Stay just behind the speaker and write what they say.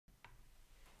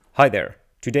Hi there.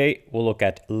 Today we'll look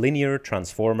at linear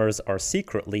transformers are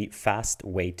secretly fast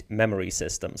weight memory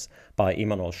systems by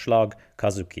Emanuel Schlag,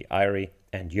 Kazuki Airi,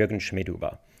 and Jürgen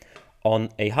Schmidhuber. On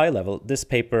a high level, this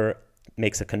paper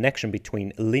makes a connection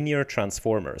between linear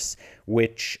transformers,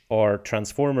 which are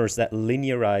transformers that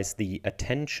linearize the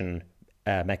attention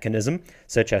mechanism,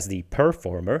 such as the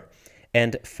performer,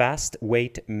 and fast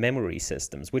weight memory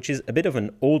systems, which is a bit of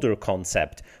an older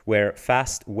concept where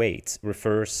fast weights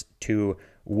refers to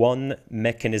one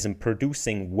mechanism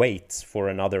producing weights for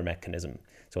another mechanism.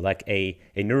 So like a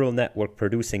neural network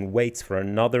producing weights for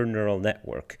another neural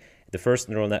network. The first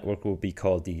neural network will be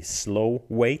called the slow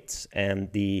weights,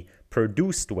 and the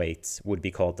produced weights would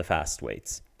be called the fast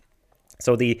weights.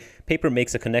 So the paper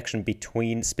makes a connection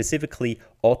between specifically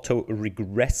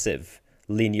autoregressive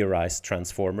linearized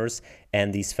transformers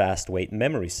and these fast weight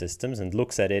memory systems, and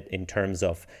looks at it in terms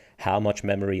of how much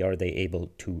memory are they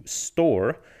able to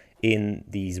store in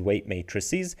these weight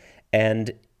matrices, and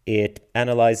it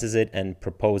analyzes it and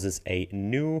proposes a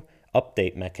new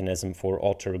update mechanism for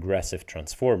autoregressive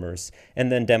transformers,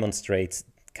 and then demonstrates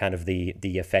kind of the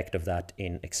effect of that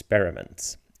in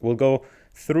experiments. We'll go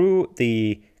through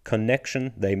the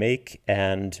connection they make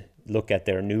and look at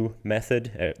their new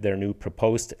method, their new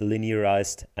proposed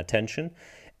linearized attention,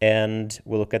 and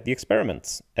we'll look at the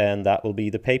experiments, and that will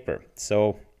be the paper.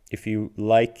 So if you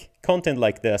like content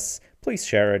like this, please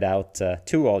share it out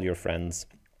to all your friends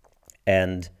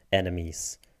and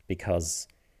enemies, because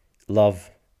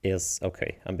love is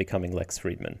okay. I'm becoming Lex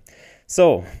Friedman.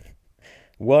 So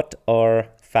what are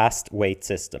fast weight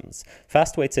systems?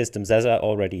 Fast weight systems, as I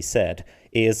already said,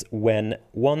 is when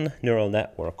one neural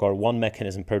network or one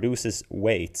mechanism produces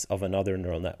weights of another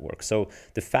neural network. So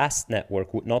the fast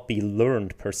network would not be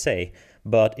learned per se,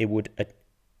 but it would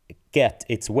get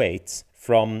its weights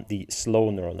from the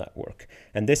slow neural network.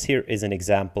 And this here is an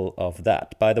example of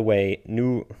that. By the way,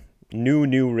 new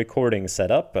recording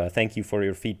setup. Thank you for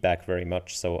your feedback very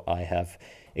much. So I have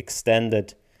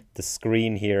extended the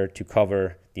screen here to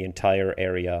cover the entire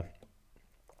area.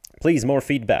 Please, more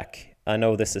feedback. I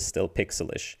know this is still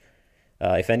pixelish.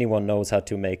 If anyone knows how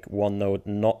to make OneNote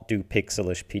not do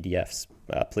pixelish PDFs,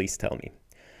 please tell me.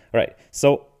 All right,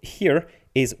 so here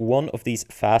is one of these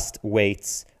fast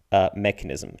weights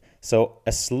mechanism. So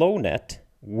a slow net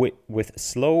with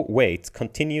slow weights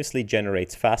continuously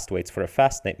generates fast weights for a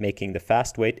fast net, making the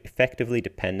fast weight effectively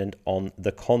dependent on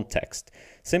the context.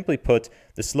 Simply put,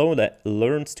 the slow net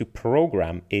learns to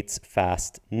program its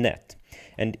fast net.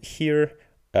 And here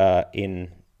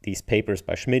in these papers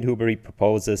by Schmidhuber, he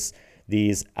proposes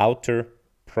these outer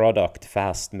product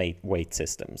fast weight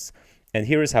systems. And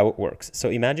here is how it works. So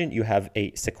imagine you have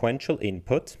a sequential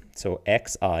input. So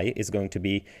xi is going to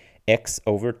be x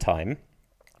over time.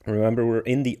 Remember, we're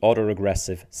in the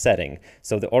autoregressive setting.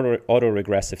 So the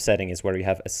autoregressive setting is where you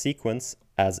have a sequence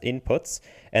as inputs,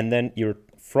 and then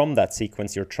from that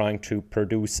sequence, you're trying to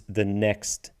produce the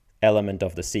next element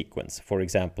of the sequence, for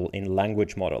example, in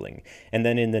language modeling. And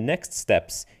then in the next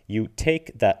steps, you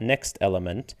take that next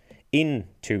element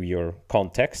into your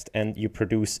context and you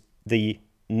produce the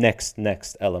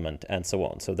next element, and so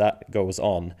on. So that goes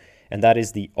on, and that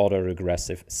is the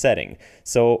autoregressive setting.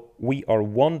 So we are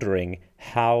wondering,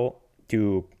 how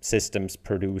do systems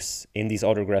produce, in these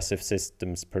autoregressive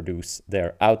systems, produce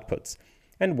their outputs?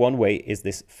 And one way is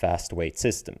this fast weight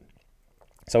system.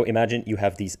 So imagine you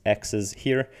have these x's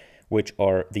here, which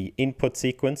are the input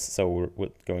sequence. So we're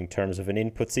going in terms of an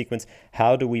input sequence.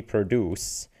 How do we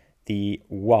produce the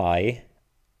y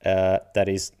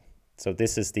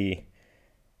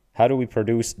how do we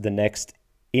produce the next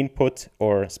input,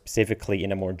 or specifically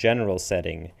in a more general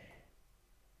setting,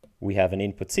 we have an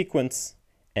input sequence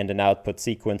and an output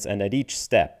sequence, and at each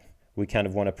step we kind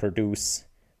of want to produce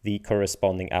the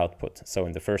corresponding output. So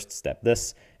in the first step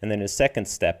this, and then in the second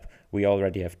step we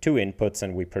already have two inputs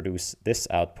and we produce this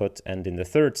output, and in the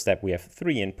third step we have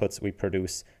three inputs, we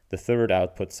produce the third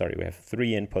output, we have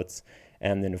three inputs,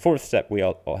 and in the fourth step we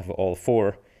have all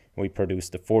four, we produce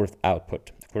the fourth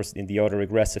output. Of course, in the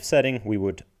autoregressive setting, we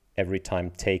would every time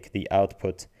take the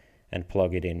output and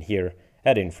plug it in here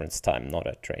at inference time, not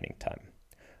at training time.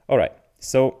 All right,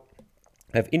 so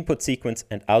I have input sequence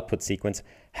and output sequence.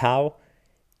 How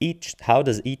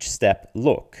does each step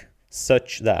look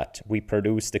such that we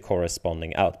produce the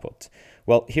corresponding output?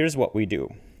 Well, here's what we do.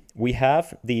 We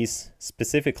have these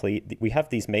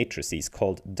matrices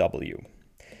called W.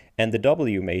 And the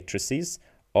W matrices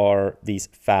are these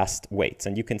fast weights.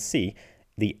 And you can see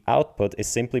the output is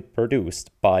simply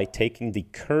produced by taking the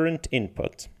current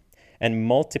input and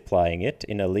multiplying it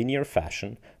in a linear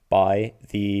fashion by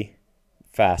the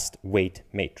fast weight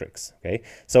matrix. Okay,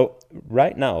 so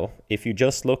right now, if you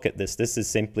just look at this, this is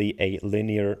simply a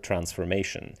linear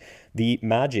transformation. The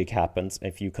magic happens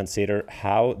if you consider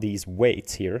how these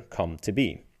weights here come to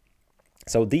be.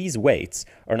 So these weights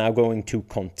are now going to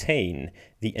contain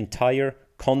the entire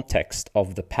context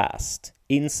of the past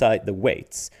inside the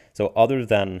weights. So other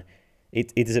than,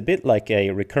 it is a bit like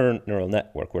a recurrent neural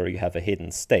network where you have a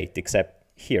hidden state, except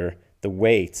here the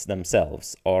weights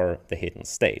themselves are the hidden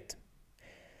state.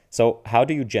 So how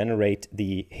do you generate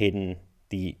the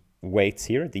weights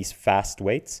here, these fast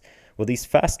weights? Well, these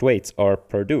fast weights are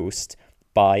produced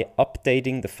by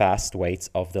updating the fast weights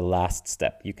of the last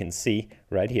step. You can see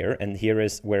right here, and here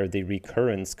is where the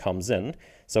recurrence comes in.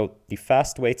 So the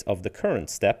fast weights of the current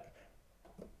step,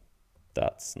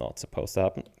 that's not supposed to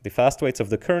happen. The fast weights of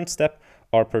the current step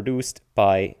are produced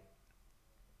by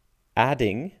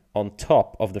adding on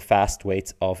top of the fast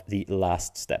weights of the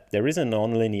last step. There is a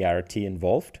nonlinearity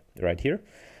involved right here,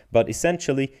 but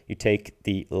essentially you take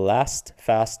the last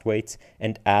fast weights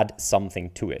and add something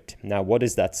to it. Now, what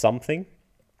is that something?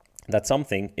 That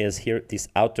something is here this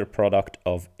outer product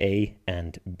of A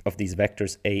and of these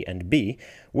vectors A and B,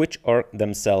 which are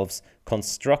themselves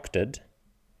constructed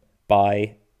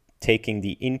by taking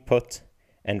the input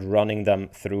and running them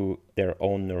through their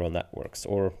own neural networks,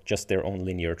 or just their own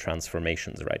linear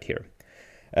transformations right here.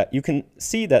 You can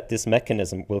see that this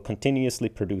mechanism will continuously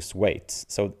produce weights.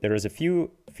 So there is a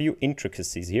few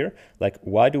intricacies here, like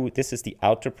this is the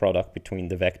outer product between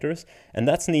the vectors, and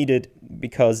that's needed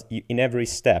because in every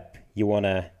step you want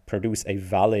to produce a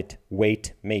valid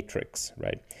weight matrix,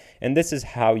 right? And this is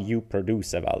how you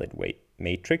produce a valid weight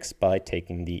matrix, by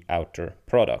taking the outer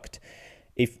product.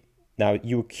 If now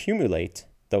you accumulate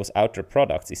those outer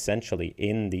products essentially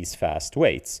in these fast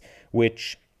weights,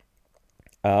 which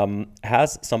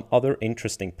has some other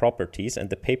interesting properties, and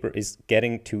the paper is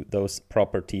getting to those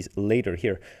properties later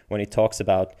here when it talks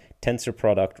about tensor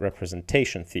product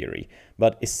representation theory.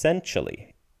 But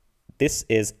essentially, this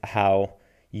is how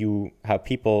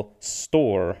people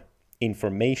store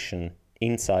information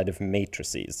inside of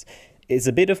matrices. It's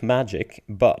a bit of magic,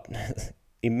 but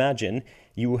imagine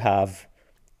you have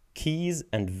keys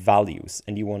and values,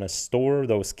 and you want to store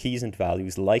those keys and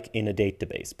values like in a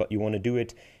database, but you want to do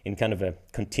it in kind of a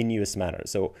continuous manner.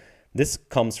 So this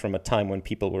comes from a time when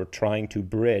people were trying to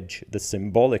bridge the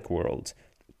symbolic world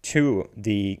to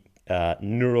the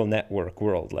neural network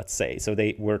world, let's say. So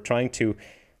they were trying to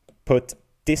put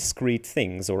discrete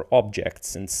things or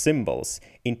objects and symbols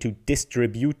into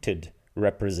distributed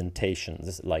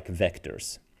representations like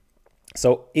vectors.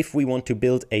 So if we want to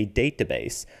build a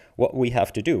database, what we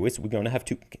have to do is we're going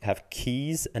to have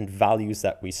keys and values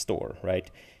that we store,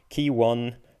 right? Key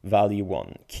 1, value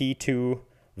 1. Key 2,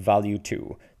 value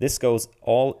 2. This goes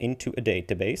all into a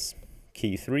database.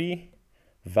 Key 3,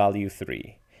 value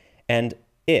 3. And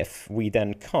if we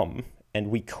then come and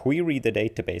we query the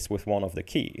database with one of the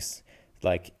keys,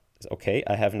 like, okay,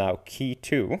 I have now key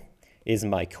 2 is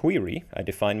my query. I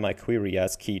define my query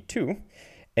as key 2,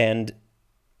 and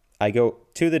I go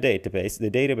to the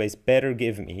database better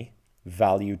give me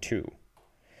value 2.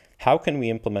 How can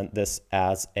we implement this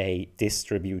as a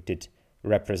distributed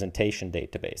representation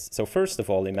database? So first of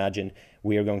all, imagine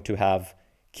we are going to have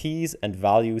keys and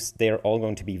values. They are all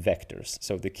going to be vectors.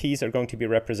 So the keys are going to be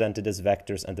represented as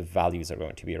vectors, and the values are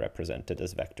going to be represented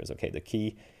as vectors. Okay, the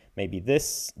key, maybe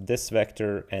this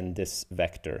vector and this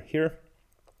vector here,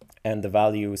 and the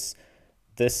values,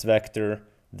 this vector,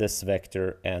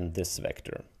 and this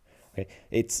vector. Okay,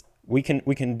 we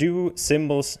can do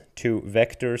symbols to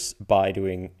vectors by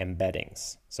doing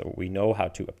embeddings. So we know how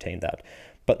to obtain that.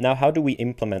 But now how do we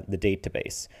implement the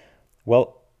database?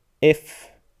 Well, if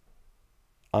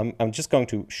I'm just going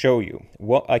to show you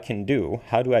what I can do.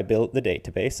 How do I build the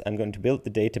database? I'm going to build the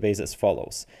database as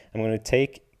follows. I'm going to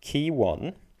take key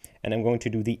 1 and I'm going to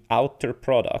do the outer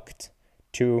product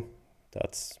to,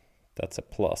 that's a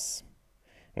plus.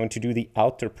 I'm going to do the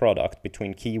outer product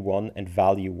between key 1 and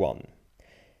value 1.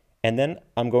 And then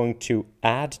I'm going to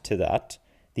add to that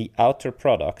the outer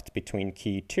product between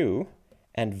key 2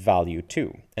 and value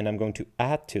 2. And I'm going to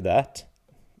add to that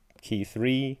key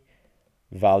 3,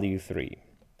 value 3.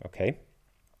 Okay?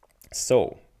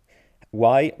 So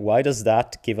why does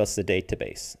that give us a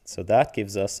database? So that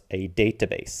gives us a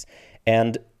database.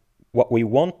 And what we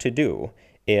want to do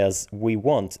is we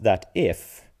want that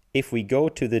if we go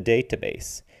to the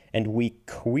database and we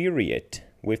query it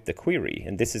with the query,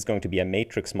 and this is going to be a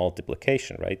matrix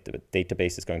multiplication, right? The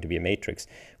database is going to be a matrix.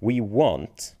 We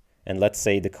want, and let's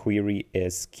say the query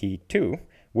is key 2,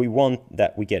 we want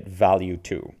that we get value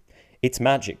 2. it's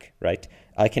magic, right?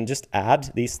 I can just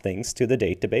add these things to the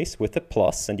database with a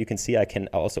plus, and you can see I can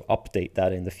also update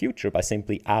that in the future by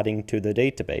simply adding to the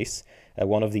database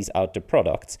one of these outer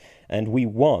products, and we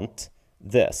want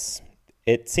this.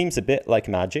 It seems a bit like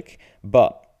magic,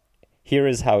 but here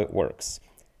is how it works.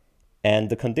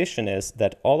 And the condition is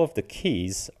that all of the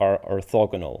keys are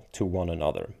orthogonal to one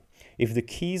another. If the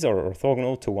keys are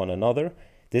orthogonal to one another,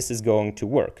 this is going to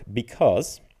work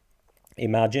because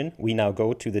imagine we now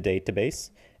go to the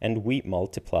database and we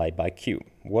multiply by q.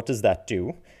 What does that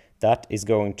do? That is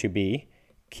going to be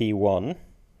key 1.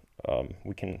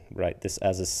 We can write this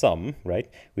as a sum, right?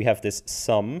 We have this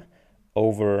sum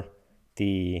over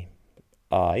the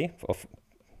I of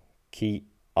key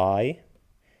I,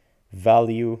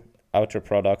 value outer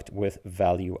product with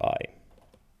value I,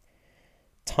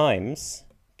 times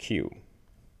q.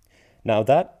 Now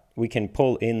that we can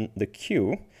pull in the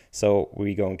q, so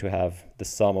we're going to have the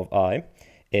sum of I,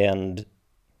 and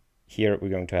here we're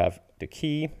going to have the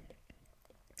key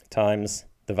times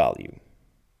the value.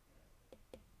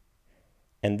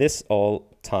 And this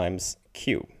all times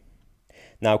q.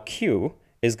 Now q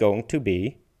is going to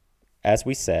be, as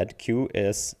we said, q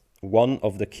is one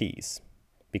of the keys,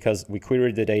 because we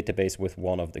queried the database with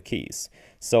one of the keys.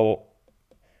 So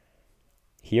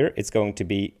here it's going to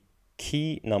be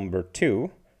key number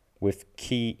 2 with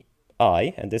key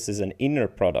I, and this is an inner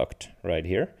product right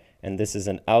here, and this is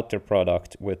an outer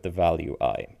product with the value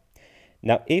I.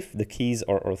 Now, if the keys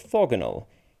are orthogonal,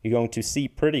 you're going to see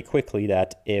pretty quickly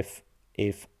that if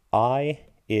I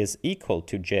is equal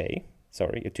to j,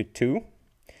 to 2,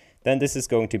 then this is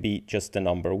going to be just the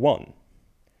number 1,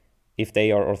 if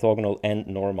they are orthogonal and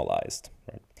normalized.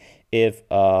 Right? If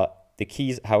the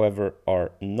keys, however,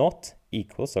 are not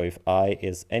equal, so if I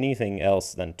is anything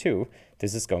else than 2,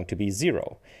 this is going to be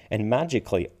 0. And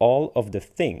magically, all of the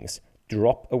things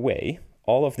drop away,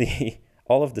 all of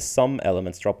the sum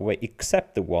elements drop away,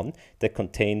 except the one that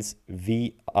contains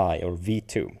vi or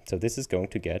v2. So this is going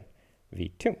to get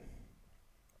v2.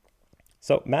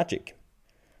 So magic.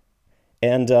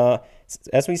 And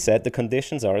as we said, the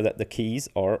conditions are that the keys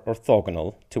are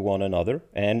orthogonal to one another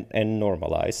and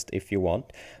normalized if you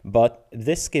want. But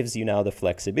this gives you now the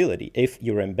flexibility. If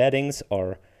your embeddings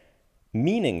are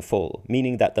meaningful,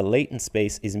 meaning that the latent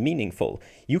space is meaningful,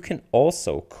 you can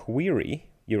also query.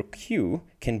 Your queue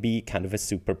can be kind of a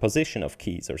superposition of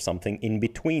keys or something in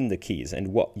between the keys. And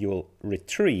what you'll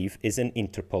retrieve is an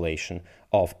interpolation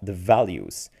of the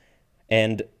values.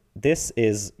 And this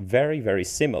is very, very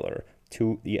similar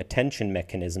to the attention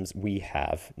mechanisms we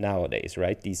have nowadays,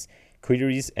 right? These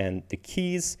queries and the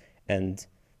keys and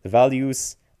the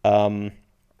values.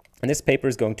 And this paper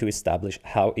is going to establish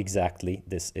how exactly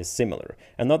this is similar.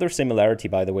 Another similarity,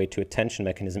 by the way, to attention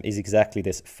mechanism is exactly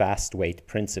this fast wait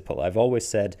principle. I've always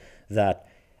said that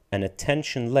an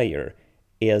attention layer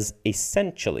is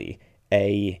essentially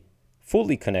a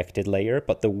fully connected layer,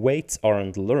 but the weights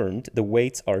aren't learned. The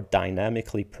weights are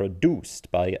dynamically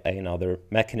produced by another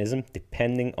mechanism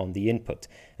depending on the input.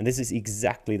 And this is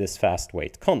exactly this fast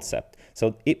wait concept.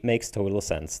 So it makes total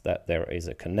sense that there is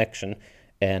a connection.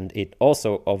 And it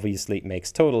also obviously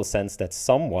makes total sense that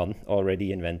someone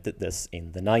already invented this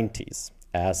in the 90s,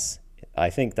 as I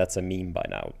think that's a meme by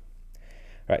now.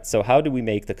 Right, so how do we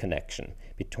make the connection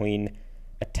between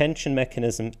attention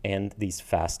mechanism and these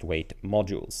fast wait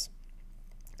modules?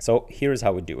 So here's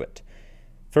how we do it.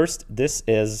 First, this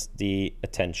is the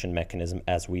attention mechanism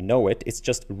as we know it. It's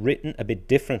just written a bit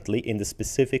differently in the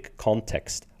specific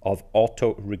context of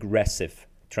autoregressive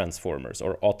transformers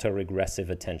or autoregressive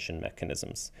attention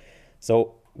mechanisms.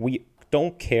 So we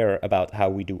don't care about how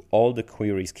we do all the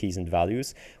queries, keys, and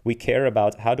values. We care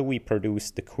about how do we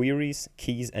produce the queries,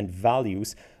 keys, and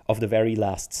values of the very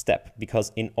last step,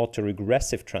 because in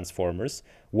autoregressive transformers,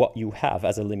 what you have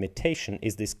as a limitation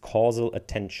is this causal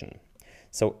attention.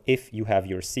 So if you have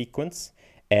your sequence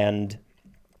and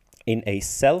in a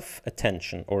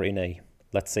self-attention or in a,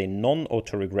 let's say,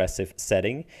 non-autoregressive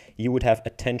setting, you would have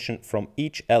attention from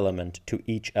each element to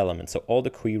each element. So all the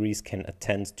queries can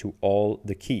attend to all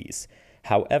the keys.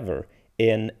 However,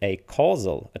 in a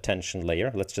causal attention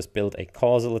layer, let's just build a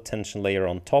causal attention layer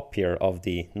on top here of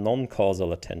the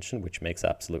non-causal attention, which makes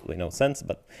absolutely no sense,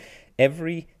 but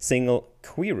every single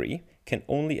query can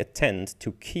only attend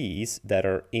to keys that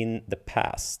are in the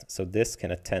past. So this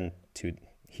can attend to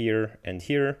here,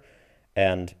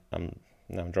 and I'm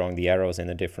drawing the arrows in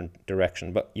a different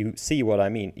direction, but you see what I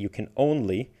mean. You can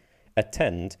only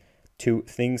attend to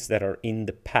things that are in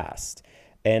the past.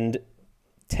 And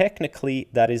technically,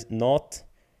 it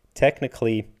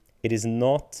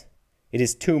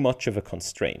is too much of a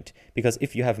constraint, because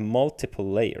if you have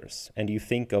multiple layers and you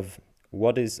think of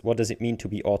what does it mean to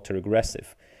be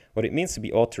autoregressive? What it means to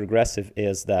be autoregressive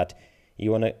is that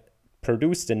you want to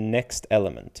produce the next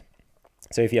element.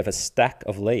 So if you have a stack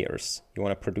of layers, you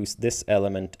want to produce this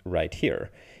element right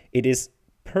here. It is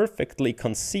perfectly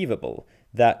conceivable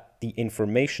that the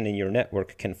information in your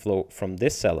network can flow from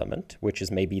this element, which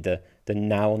is maybe the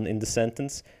noun in the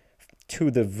sentence, to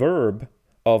the verb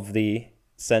of the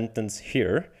sentence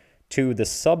here, to the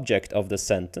subject of the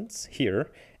sentence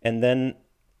here, and then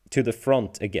to the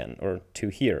front again, or to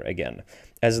here again,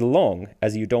 as long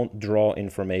as you don't draw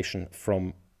information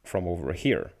from over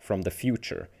here, from the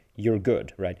future. You're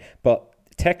good, right? But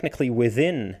technically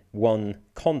within one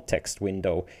context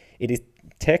window, it is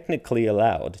technically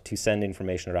allowed to send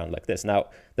information around like this. Now,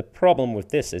 the problem with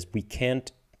this is we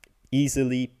can't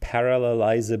easily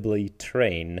parallelizably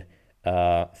train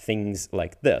things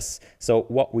like this. So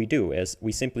what we do is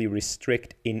we simply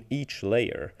restrict in each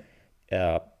layer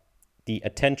the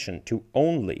attention to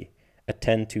only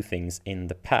attend to things in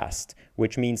the past,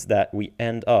 which means that we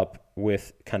end up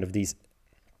with kind of these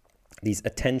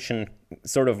attention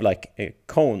sort of like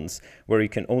cones where you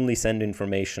can only send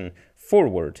information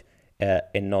forward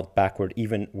and not backward,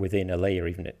 even within a layer,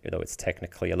 even though it's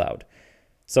technically allowed.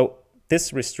 So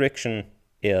this restriction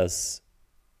is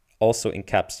also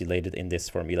encapsulated in this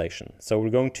formulation. So we're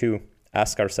going to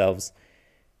ask ourselves,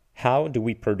 how do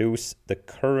we produce the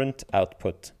current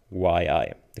output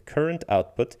yi? The current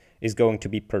output is going to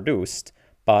be produced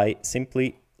by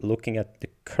simply looking at the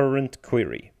current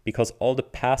query, because all the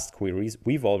past queries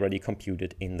we've already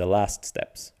computed in the last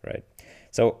steps, right?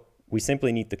 So we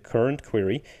simply need the current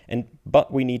query,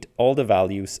 but we need all the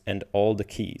values and all the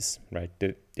keys, right?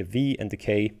 The V and the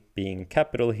K being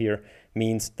capital here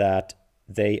means that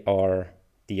they are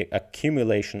the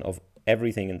accumulation of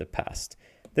everything in the past.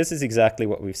 This is exactly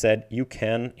what we've said. You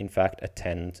can, in fact,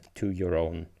 attend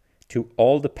to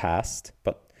all the past,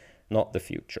 but not the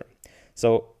future.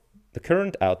 So the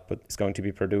current output is going to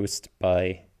be produced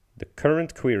by the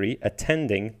current query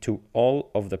attending to all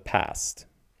of the past.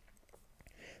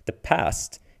 The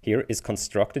past here is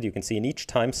constructed. You can see in each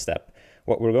time step,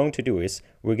 what we're going to do is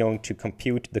we're going to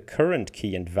compute the current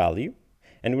key and value,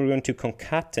 and we're going to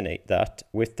concatenate that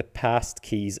with the past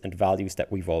keys and values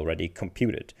that we've already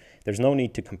computed. There's no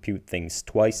need to compute things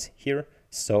twice here.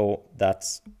 So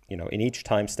that's, in each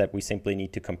time step, we simply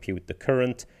need to compute the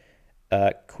current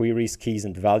queries, keys,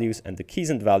 and values. And the keys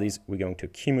and values we're going to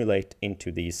accumulate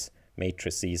into these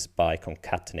matrices by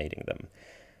concatenating them.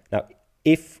 Now,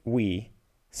 if we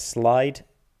slide,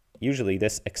 usually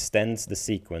this extends the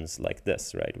sequence like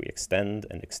this, right? We extend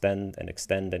and extend and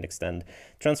extend and extend.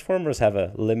 Transformers have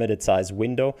a limited size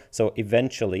window, so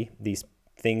eventually these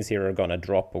things here are going to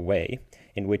drop away,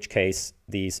 in which case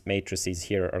these matrices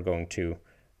here are going to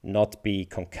not be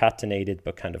concatenated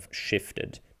but kind of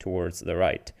shifted towards the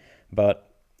right.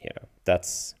 But that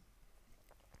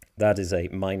is a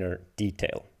minor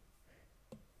detail.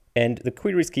 And the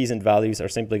queries, keys, and values are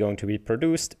simply going to be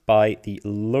produced by the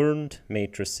learned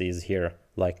matrices here,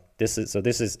 like this is. So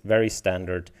this is very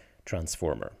standard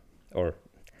transformer, or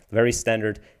very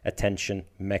standard attention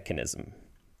mechanism.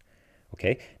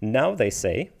 Okay, now they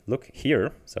say, look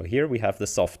here, so here we have the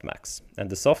softmax, and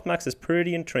the softmax is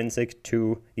pretty intrinsic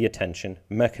to the attention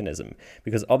mechanism,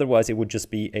 because otherwise it would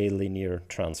just be a linear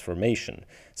transformation.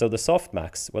 So the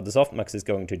softmax, what the softmax is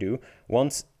going to do,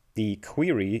 once the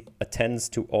query attends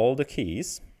to all the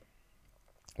keys,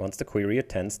 we're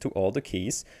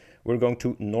going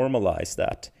to normalize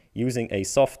that using a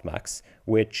softmax,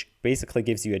 which basically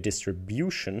gives you a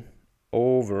distribution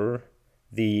over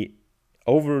the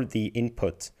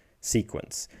input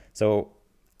sequence. So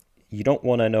you don't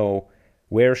want to know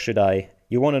where should I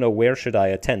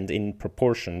attend in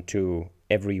proportion to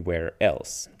everywhere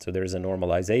else. So there's a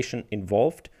normalization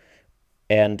involved,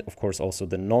 and of course also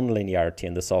the nonlinearity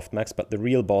in the softmax, but the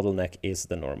real bottleneck is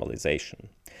the normalization.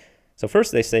 So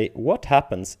first they say, what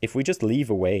happens if we just leave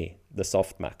away the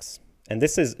softmax? And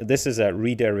this is a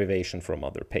rederivation from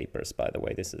other papers, by the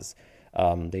way. This is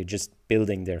they're just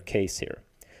building their case here.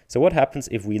 So what happens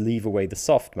if we leave away the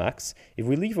softmax? If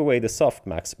we leave away the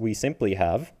softmax, we simply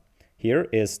have, here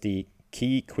is the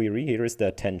key query, here is the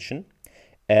attention,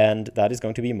 and that is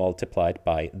going to be multiplied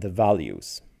by the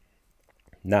values.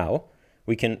 Now,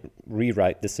 we can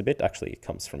rewrite this a bit. Actually, it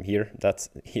comes from here.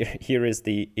 Here is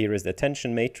the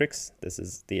attention matrix. This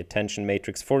is the attention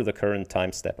matrix for the current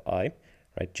time step I,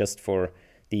 right? Just for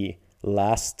the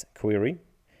last query.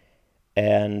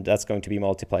 And that's going to be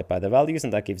multiplied by the values,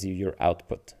 and that gives you your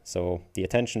output. So the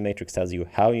attention matrix tells you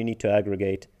how you need to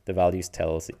aggregate. The values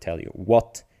tell you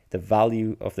what the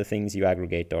value of the things you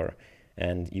aggregate are,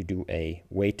 and you do a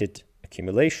weighted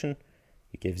accumulation.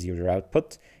 It gives you your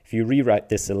output. If you rewrite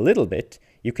this a little bit,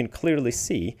 you can clearly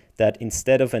see that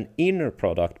instead of an inner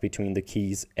product between the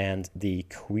keys and the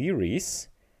queries,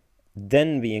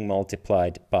 then being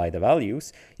multiplied by the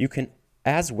values, you can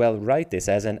as well write this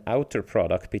as an outer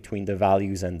product between the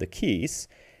values and the keys,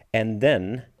 and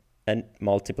then a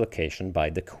multiplication by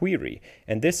the query.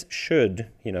 And this should,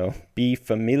 be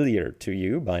familiar to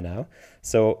you by now.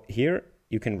 So here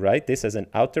you can write this as an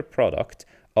outer product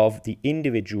of the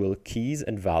individual keys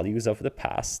and values of the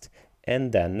past,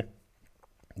 and then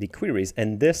the queries.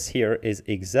 And this here is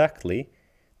exactly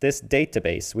this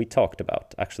database we talked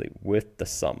about, actually, with the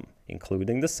sum,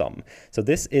 including the sum. So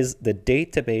this is the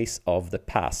database of the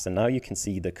past. And now you can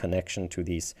see the connection to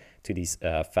these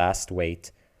fast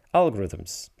wait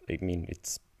algorithms. I mean,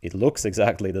 it looks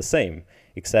exactly the same,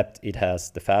 except it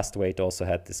has the fast wait also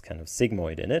had this kind of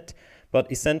sigmoid in it.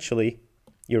 But essentially,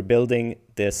 you're building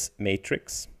this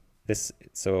matrix.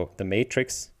 So the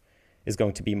matrix is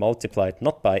going to be multiplied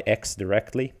not by x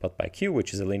directly, but by q,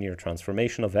 which is a linear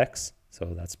transformation of x.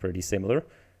 So that's pretty similar.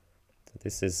 So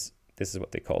this is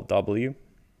what they call wi.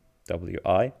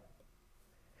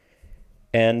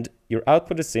 And your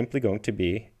output is simply going to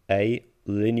be a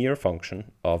linear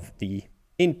function of the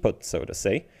input, so to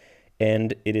say.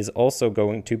 And it is also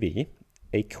going to be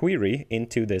a query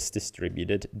into this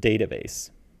distributed database.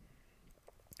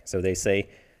 So they say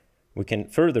we can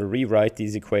further rewrite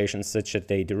these equations such that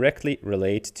they directly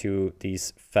relate to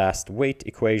these fast wait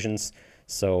equations.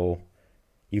 So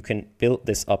you can build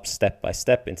this up step by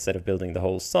step instead of building the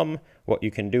whole sum. What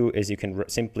you can do is you can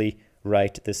simply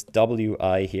write this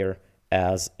wi here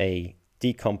as a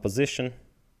decomposition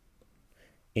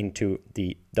into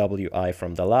the wi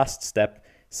from the last step.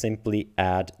 Simply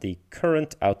add the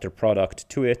current outer product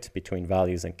to it between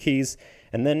values and keys,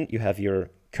 and then you have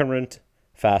your current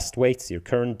fast waits, your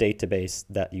current database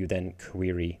that you then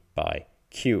query by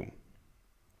q.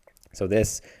 So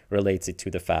this relates it to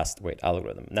the fast wait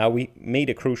algorithm. Now we made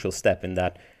a crucial step in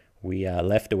that we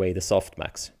left away the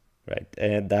softmax, right?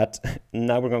 And that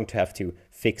now we're going to have to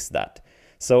fix that.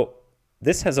 So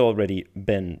this has already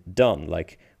been done,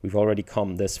 like we've already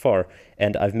come this far,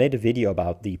 and I've made a video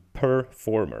about the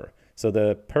performer. So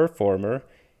the performer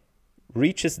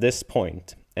reaches this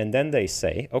point, and then they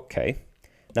say, okay,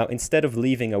 now instead of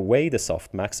leaving away the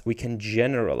softmax, we can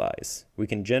generalize. We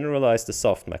can generalize the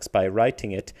softmax by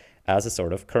writing it as a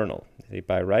sort of kernel.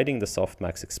 By writing the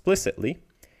softmax explicitly,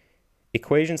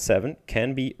 equation 7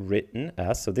 can be written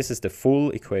as, so this is the full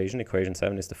equation, equation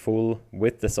 7 is the full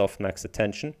with the softmax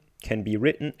attention, can be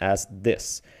written as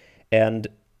this. And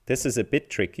this is a bit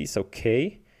tricky. So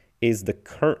k is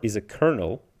a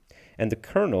kernel, and the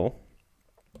kernel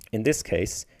in this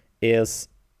case is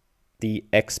the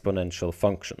exponential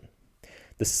function.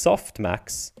 The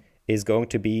softmax is going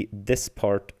to be this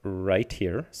part right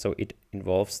here. So it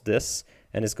involves this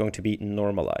and is going to be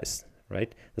normalized,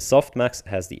 right? The softmax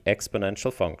has the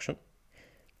exponential function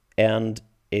and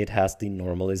it has the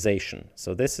normalization.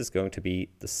 So this is going to be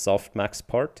the softmax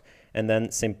part and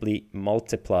then simply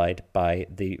multiplied by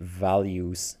the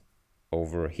values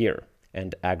over here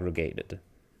and aggregated.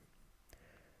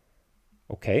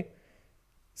 Okay,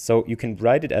 so you can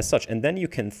write it as such, and then you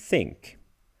can think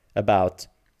about,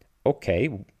 okay,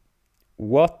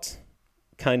 what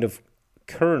kind of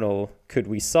kernel could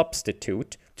we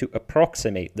substitute to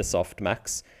approximate the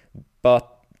softmax,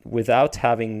 but without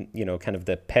having, kind of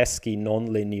the pesky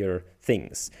nonlinear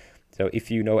things. So if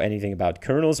you know anything about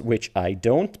kernels, which I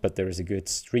don't, but there is a good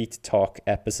street talk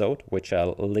episode, which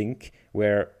I'll link,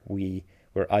 where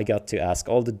I got to ask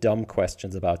all the dumb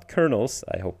questions about kernels.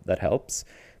 I hope that helps.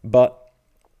 But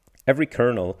every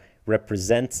kernel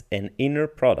represents an inner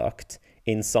product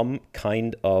in some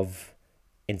kind of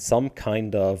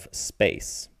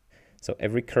space. So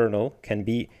every kernel can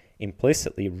be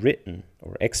implicitly written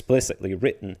or explicitly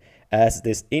written as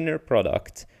this inner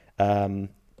product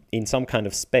in some kind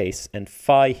of space, and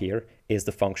phi here is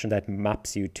the function that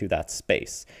maps you to that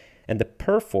space. And the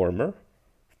performer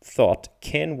thought,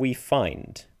 can we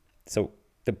find? So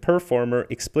the performer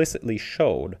explicitly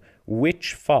showed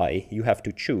which phi you have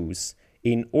to choose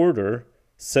in order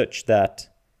such that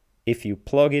if you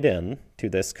plug it in to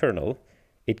this kernel,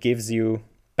 it gives you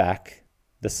back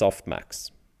the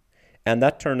softmax. And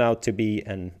that turned out to be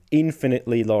an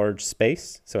infinitely large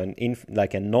space, so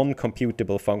like a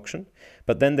non-computable function.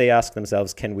 But then they asked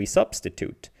themselves, can we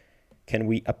substitute? Can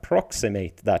we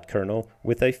approximate that kernel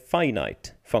with a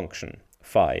finite function,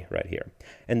 phi, right here?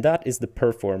 And that is the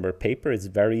performer paper. It's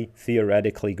very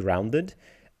theoretically grounded,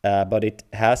 but it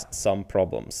has some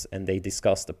problems, and they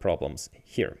discuss the problems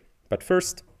here. But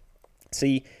first,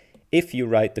 see, if you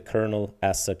write the kernel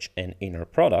as such an inner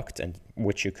product, and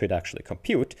which you could actually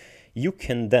compute, you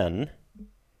can then,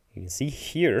 you can see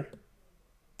here,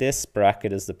 this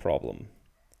bracket is the problem.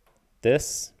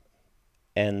 This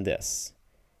and this.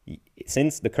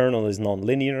 Since the kernel is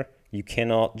nonlinear, you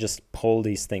cannot just pull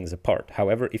these things apart.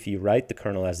 However, if you write the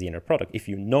kernel as the inner product, if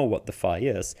you know what the phi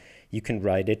is, you can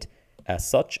write it as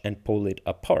such and pull it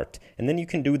apart. And then you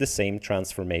can do the same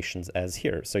transformations as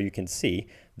here. So you can see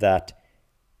that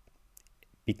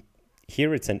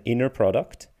here it's an inner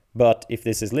product, but if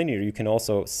this is linear, you can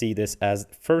also see this as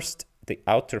first the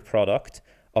outer product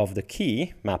of the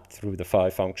key mapped through the phi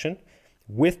function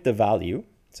with the value.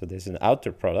 So there's an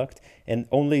outer product, and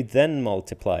only then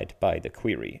multiplied by the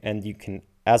query. And you can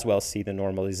as well see the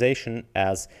normalization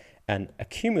as an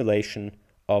accumulation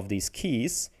of these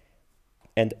keys,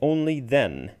 and only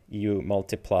then you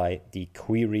multiply the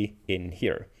query in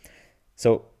here.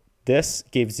 So this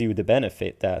gives you the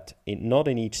benefit that not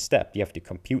in each step you have to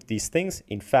compute these things.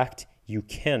 In fact, you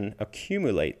can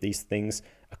accumulate these things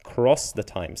across the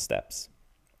time steps.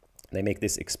 They make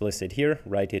this explicit here,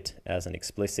 write it as an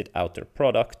explicit outer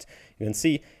product. You can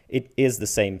see it is the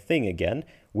same thing again,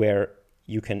 where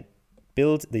you can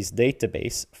build this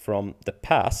database from the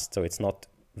past. So it's not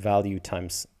value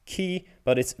times key,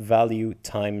 but it's value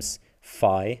times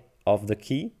phi of the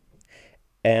key.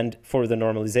 And for the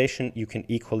normalization, you can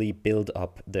equally build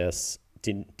up this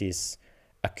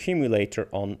accumulator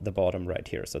on the bottom right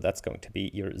here. So that's going to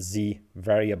be your z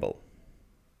variable.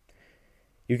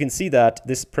 You can see that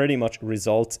this pretty much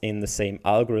results in the same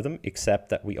algorithm, except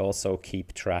that we also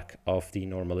keep track of the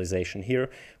normalization here,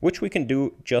 which we can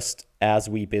do just as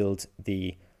we build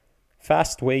the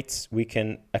fast weights, we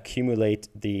can accumulate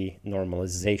the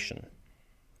normalization.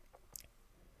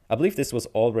 I believe this was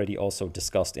already also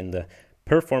discussed in the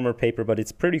performer paper, but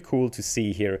it's pretty cool to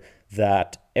see here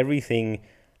that everything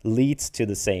leads to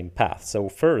the same path. So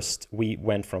first we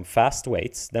went from fast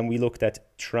weights, then we looked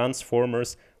at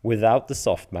transformers without the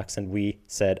softmax, and we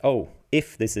said, oh,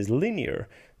 if this is linear,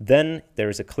 then there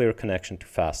is a clear connection to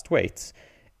fast weights.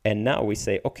 And now we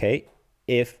say, okay,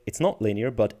 if it's not linear,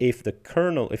 but if the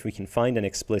kernel, if we can find an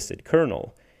explicit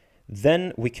kernel,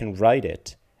 then we can write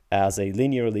it as a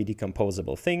linearly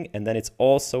decomposable thing, and then it's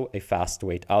also a fast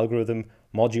weight algorithm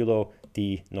modulo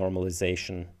the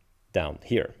normalization down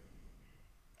here,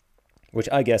 which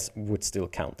I guess would still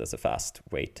count as a fast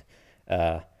weight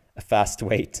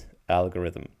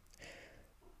algorithm.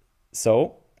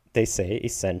 So they say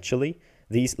essentially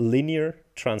these linear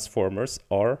transformers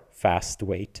are fast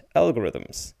weight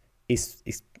algorithms,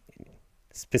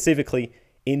 specifically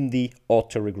in the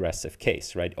autoregressive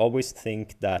case, right? Always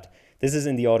think that this is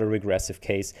in the autoregressive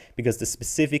case because the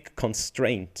specific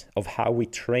constraint of how we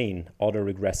train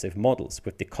autoregressive models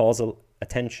with the causal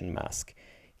attention mask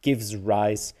gives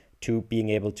rise to being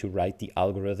able to write the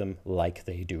algorithm like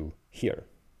they do here.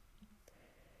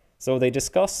 So they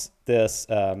discuss this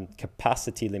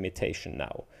capacity limitation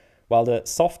now. While the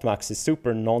softmax is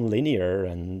super nonlinear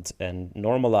and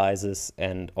normalizes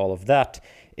and all of that,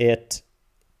 it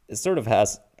sort of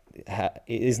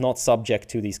is not subject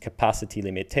to these capacity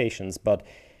limitations, but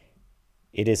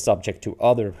it is subject to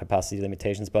other capacity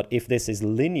limitations. But if this is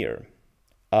linear,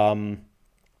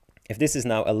 if this is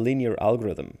now a linear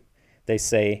algorithm, they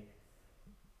say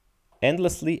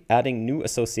endlessly adding new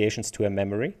associations to a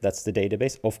memory, that's the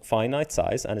database, of finite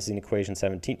size, and is in equation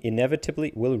 17,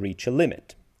 inevitably will reach a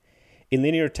limit. In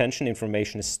linear attention,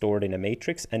 information is stored in a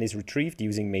matrix and is retrieved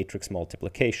using matrix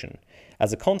multiplication.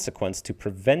 As a consequence, to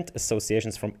prevent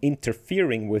associations from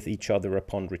interfering with each other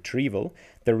upon retrieval,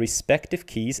 the respective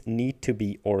keys need to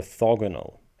be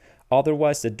orthogonal.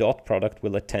 Otherwise, the dot product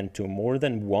will attend to more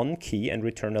than one key and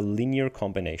return a linear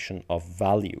combination of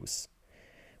values.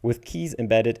 With keys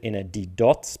embedded in a d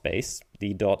dot space,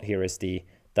 d dot here is the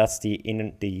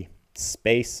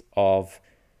space of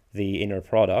the inner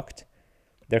product,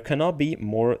 there cannot be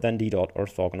more than d dot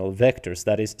orthogonal vectors.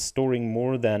 That is, storing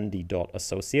more than d dot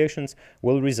associations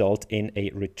will result in a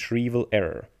retrieval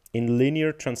error. In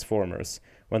linear transformers,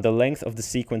 when the length of the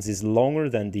sequence is longer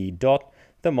than d dot,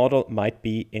 the model might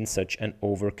be in such an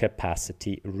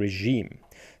overcapacity regime.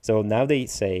 So now they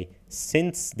say,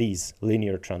 since these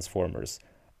linear transformers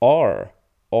are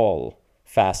all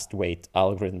fast weight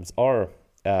algorithms,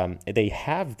 they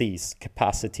have these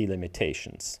capacity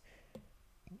limitations.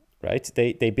 Right?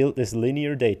 They built this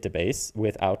linear database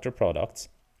with outer products.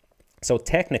 So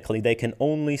technically, they can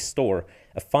only store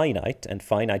a finite, and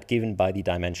finite given by the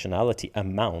dimensionality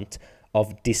amount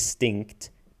of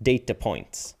distinct data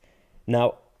points.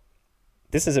 Now,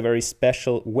 this is a very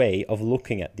special way of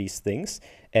looking at these things,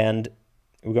 and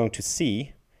we're going to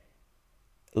see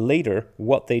later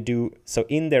what they do, so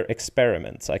in their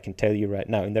experiments, I can tell you right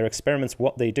now, in their experiments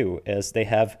what they do is they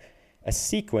have a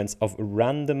sequence of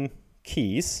random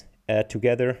keys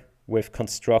together with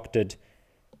constructed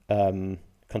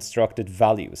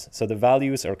values. So the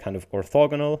values are kind of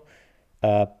orthogonal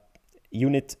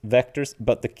unit vectors,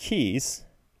 but the keys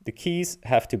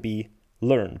have to be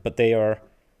learned, but they are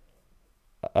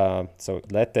so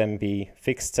let them be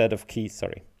fixed set of keys.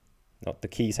 Sorry, not the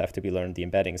keys have to be learned, the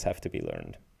embeddings have to be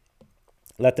learned.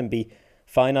 Let them be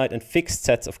finite and fixed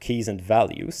sets of keys and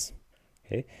values,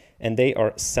 okay? And they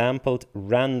are sampled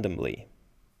randomly.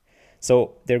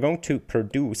 So they're going to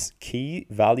produce key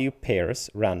value pairs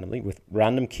randomly with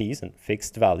random keys and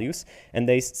fixed values, and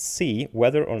they see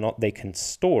whether or not they can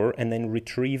store and then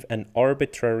retrieve an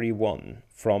arbitrary one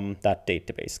from that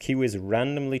database. Q is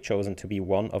randomly chosen to be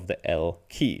one of the L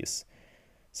keys.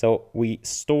 So we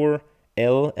store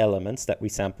L elements that we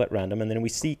sample at random, and then we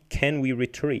see, can we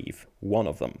retrieve one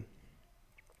of them?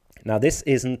 Now this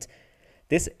isn't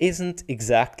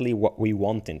exactly what we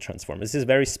want in transformers. This is a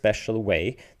very special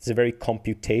way. It's a very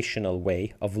computational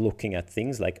way of looking at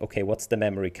things like, okay, what's the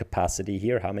memory capacity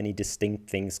here? How many distinct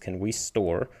things can we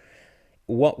store?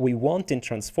 What we want in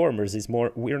transformers is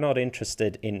more, we're not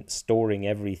interested in storing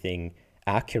everything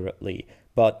accurately,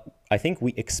 but I think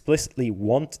we explicitly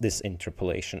want this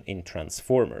interpolation in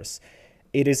transformers.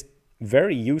 It is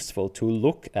very useful to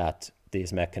look at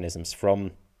these mechanisms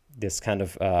from this kind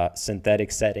of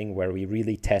synthetic setting where we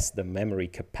really test the memory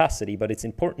capacity, but it's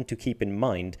important to keep in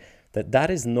mind that that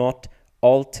is not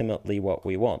ultimately what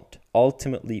we want.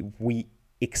 Ultimately, we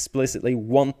explicitly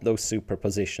want those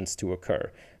superpositions to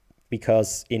occur,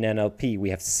 because in NLP we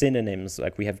have synonyms,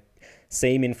 like we have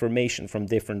same information from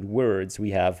different words,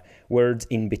 we have words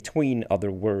in between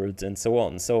other words, and so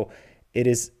on. So it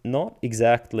is not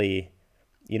exactly,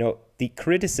 you know, the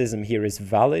criticism here is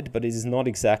valid, but it is not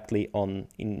exactly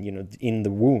in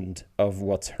the wound of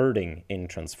what's hurting in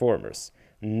transformers.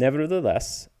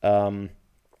 Nevertheless,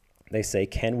 they say,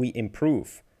 can we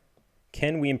improve?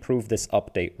 Can we improve this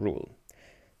update rule?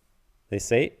 They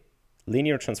say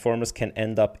linear transformers can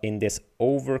end up in this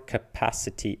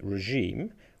overcapacity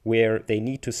regime where they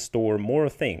need to store more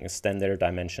things than their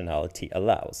dimensionality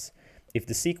allows. If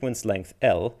the sequence length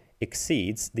L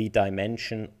exceeds the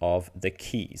dimension of the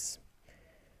keys.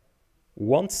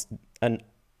 Once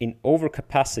in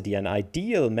overcapacity, an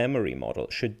ideal memory model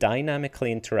should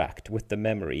dynamically interact with the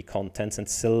memory contents and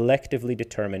selectively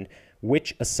determine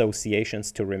which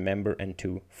associations to remember and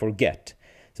to forget.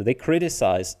 So they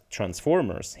criticize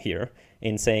transformers here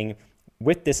in saying,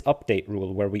 with this update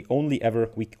rule where we only ever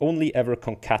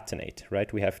concatenate,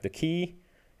 right? We have the key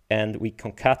and we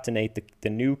concatenate the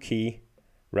new key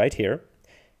right here,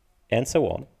 and so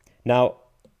on. Now,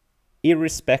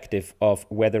 irrespective of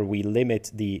whether we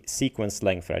limit the sequence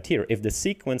length right here, if the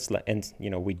sequence and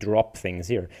we drop things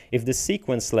here, if the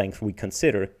sequence length we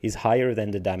consider is higher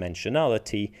than the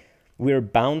dimensionality, we're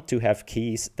bound to have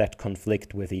keys that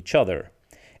conflict with each other.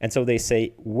 And so they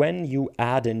say, when you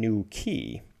add a new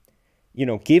key,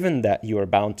 given that you are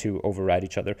bound to override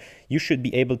each other, you should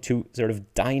be able to sort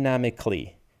of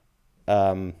dynamically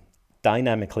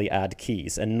add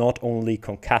keys and not only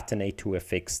concatenate to a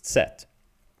fixed set.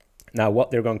 Now, what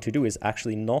they're going to do is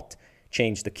actually not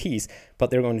change the keys,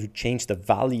 but they're going to change the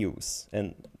values.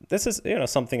 And this is,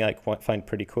 something I find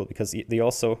pretty cool, because you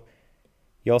also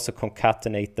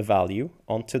concatenate the value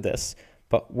onto this.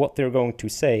 But what they're going to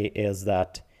say is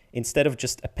that instead of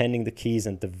just appending the keys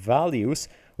and the values,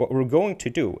 what we're going to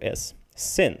do is,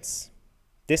 since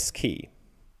this key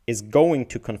is going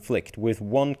to conflict with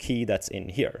one key that's in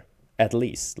here, at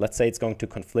least, let's say it's going to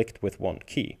conflict with one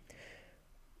key,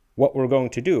 what we're going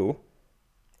to do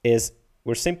is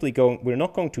we're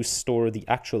not going to store the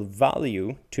actual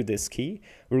value to this key.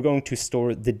 We're going to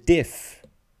store the diff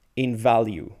in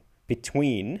value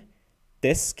between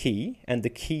this key and the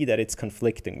key that it's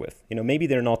conflicting with. Maybe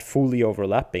they're not fully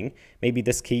overlapping. Maybe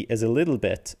this key is a little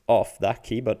bit off that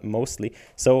key, but mostly.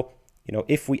 So,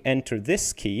 if we enter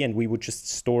this key and we would just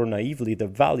store naively the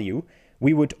value,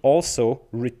 we would also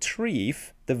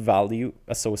retrieve the value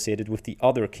associated with the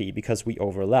other key because we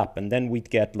overlap. And then we'd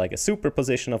get like a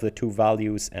superposition of the two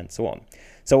values and so on.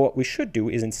 So what we should do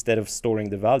is, instead of storing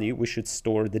the value, we should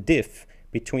store the diff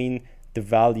between the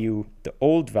value, the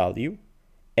old value,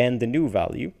 and the new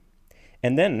value.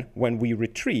 And then when we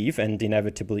retrieve and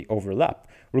inevitably overlap,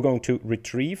 we're going to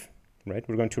retrieve, right?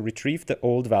 We're going to retrieve the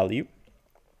old value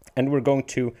and we're going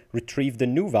to retrieve the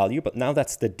new value, but now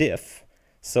that's the diff.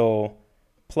 So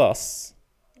plus,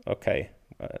 okay,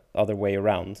 other way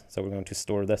around. So we're going to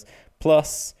store this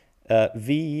plus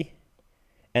v,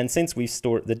 and since we've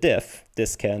stored the diff,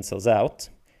 this cancels out.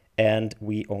 and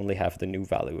we only have the new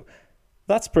value.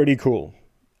 That's pretty cool.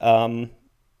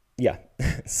 Yeah,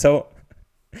 so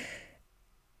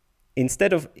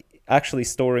instead of actually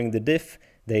storing the diff,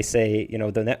 they say,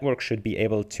 the network should be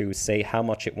able to say how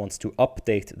much it wants to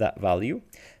update that value.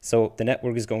 So the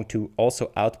network is going to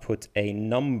also output a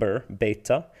number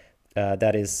beta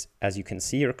that is, as you can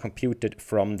see here, computed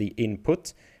from the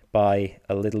input by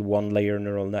a little one-layer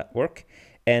neural network.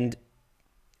 And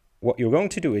what you're going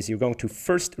to do is you're going to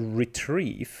first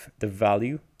retrieve the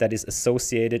value that is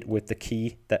associated with the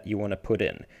key that you want to put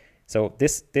in. So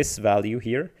this value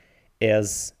here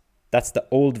that's the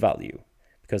old value,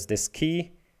 because this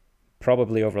key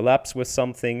probably overlaps with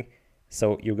something.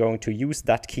 So you're going to use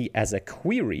that key as a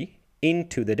query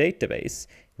into the database,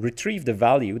 retrieve the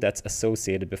value that's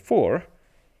associated before,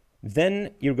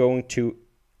 then you're going to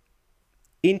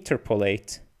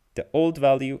interpolate the old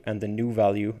value and the new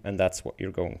value, and that's what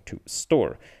you're going to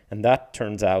store. And that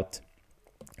turns out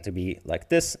to be like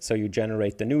this. So you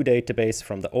generate the new database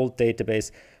from the old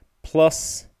database,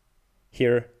 plus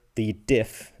here the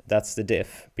diff, that's the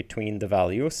diff between the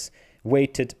values,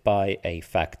 weighted by a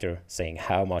factor saying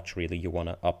how much really you want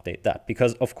to update that.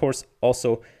 Because of course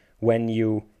also when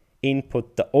you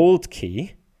input the old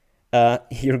key,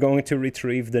 you're going to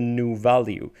retrieve the new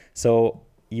value. So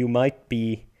you might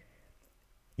be,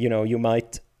 you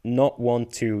might not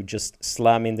want to just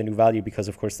slam in the new value because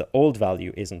of course the old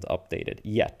value isn't updated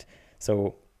yet.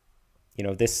 So,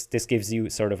 this gives you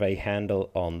sort of a handle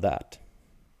on that.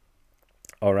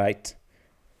 All right.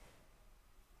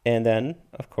 And then,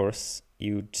 of course,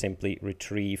 you simply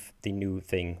retrieve the new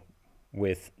thing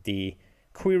with the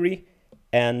query.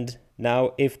 And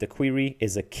now if the query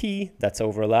is a key that's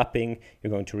overlapping,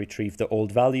 you're going to retrieve the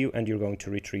old value and you're going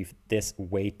to retrieve this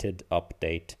weighted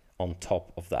update on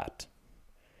top of that.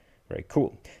 Very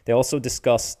cool. They also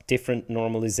discuss different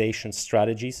normalization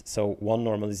strategies. So one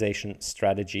normalization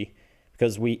strategy,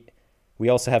 because we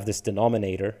also have this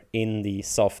denominator in the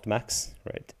softmax,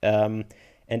 right?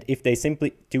 And if they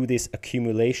simply do these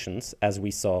accumulations, as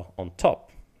we saw on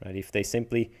top, right? If they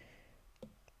simply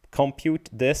compute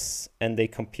this and they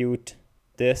compute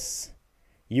this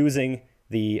using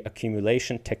the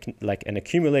accumulation technique, like an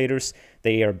accumulators,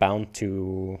 they are bound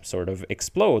to sort of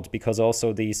explode, because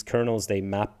also these kernels, they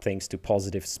map things to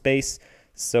positive space.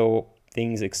 So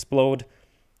things explode.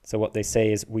 So what they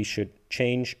say is we should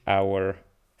change our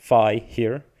phi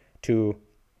here to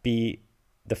be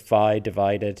the phi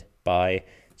divided by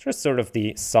just sort of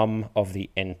the sum of the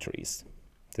entries.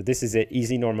 So this is an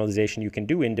easy normalization you can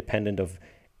do independent of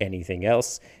anything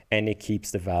else, and it keeps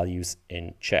the values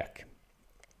in check.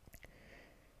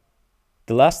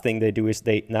 The last thing they do is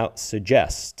they now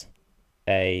suggest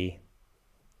a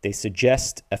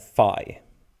phi.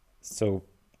 So,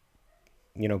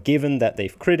 given that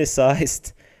they've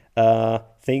criticized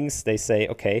things, they say,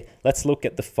 okay, let's look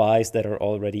at the phis that are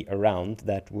already around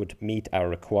that would meet our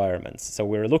requirements. So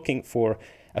we're looking for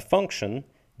a function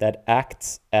that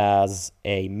acts as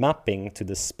a mapping to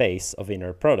the space of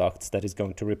inner products that is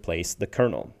going to replace the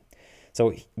kernel.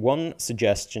 So one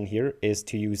suggestion here is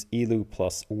to use elu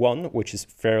plus 1, which is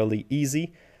fairly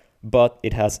easy, but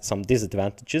it has some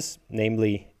disadvantages.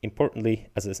 Namely, importantly,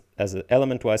 as an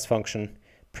element-wise function,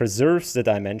 preserves the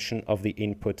dimension of the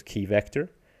input key vector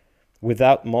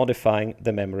without modifying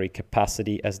the memory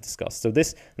capacity as discussed. So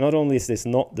this, not only is this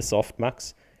not the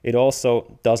softmax, it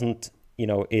also doesn't,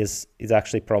 is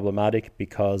actually problematic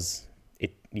because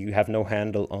you have no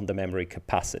handle on the memory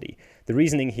capacity. The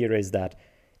reasoning here is that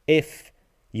if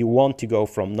you want to go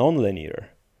from nonlinear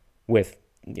with,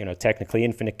 technically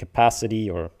infinite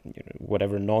capacity or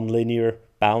whatever nonlinear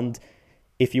bound,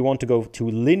 if you want to go to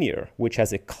linear, which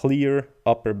has a clear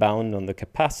upper bound on the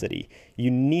capacity,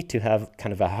 you need to have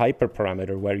kind of a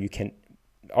hyperparameter where you can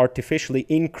artificially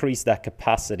increase that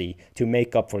capacity to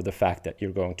make up for the fact that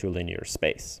you're going to linear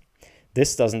space.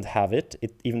 This doesn't have it,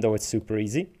 even though it's super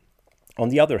easy. On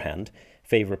the other hand,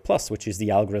 favor plus, which is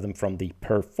the algorithm from the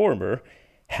performer,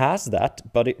 has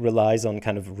that, but it relies on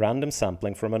kind of random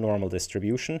sampling from a normal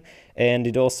distribution, and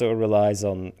it also relies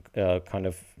on kind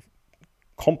of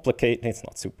complicated, it's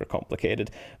not super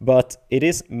complicated, but it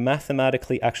is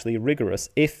mathematically actually rigorous.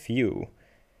 If you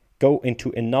go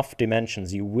into enough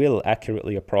dimensions, you will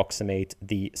accurately approximate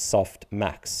the soft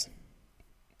max.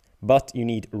 But you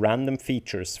need random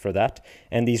features for that,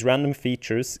 and these random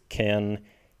features can,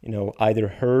 either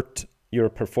hurt your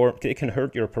it can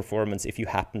hurt your performance if you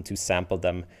happen to sample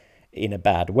them in a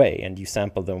bad way, and you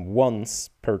sample them once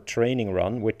per training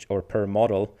run, or per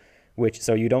model,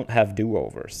 so you don't have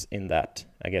do-overs in that.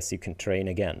 I guess you can train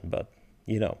again, but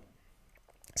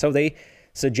So they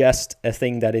suggest a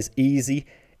thing that is easy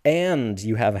and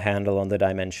you have a handle on the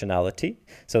dimensionality.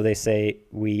 So they say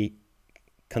we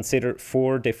consider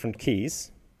 4 different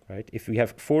keys, right? If we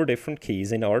have 4 different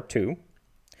keys in R2,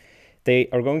 they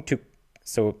are going to,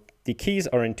 so the keys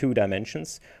are in 2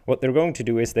 dimensions. What they're going to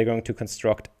do is they're going to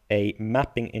construct a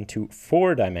mapping into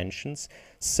 4 dimensions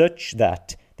such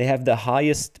that they have the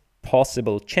highest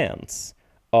possible chance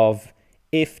of,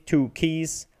 if 2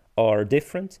 keys are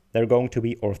different, they're going to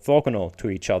be orthogonal to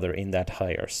each other in that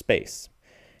higher space.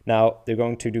 Now, they're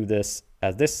going to do this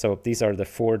as this. So these are the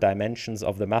 4 dimensions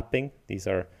of the mapping. This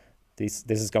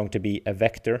is going to be a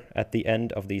vector at the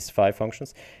end of these 5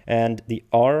 functions. And the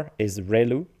R is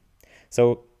relu.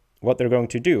 So what they're going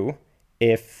to do,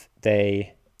 if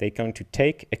they're going to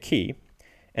take a key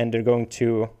and they're going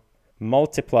to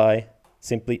multiply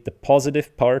simply the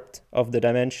positive part of the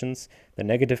dimensions, the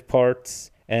negative parts,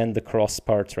 and the cross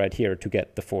parts right here to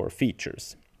get the 4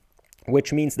 features.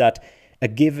 Which means that a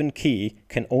given key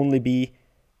can only be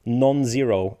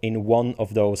non-zero in one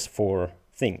of those 4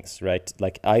 things, right?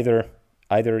 Like either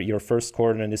your first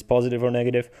coordinate is positive or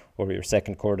negative, or your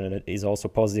second coordinate is also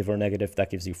positive or negative.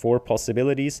 That gives you 4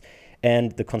 possibilities.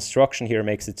 And the construction here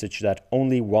makes it such that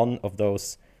only one of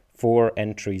those 4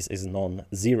 entries is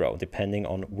non-zero, depending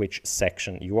on which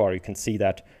section you are. You can see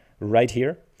that right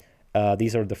here.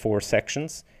 These are the 4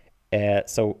 sections.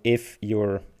 So if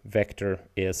your vector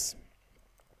is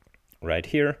right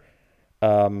here,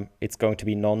 it's going to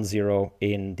be non-zero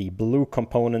in the blue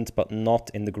component, but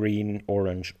not in the green,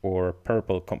 orange, or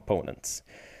purple components.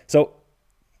 So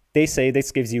they say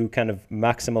this gives you kind of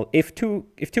maximal, if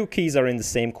two keys are in the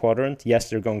same quadrant, yes,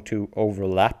 they're going to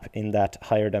overlap in that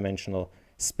higher dimensional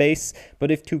space, but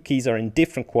if 2 keys are in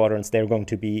different quadrants, they're going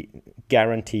to be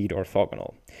guaranteed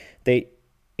orthogonal. They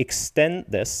extend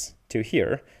this to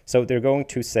here, so they're going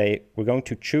to say, we're going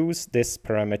to choose this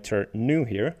parameter nu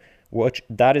here, which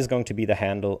that is going to be the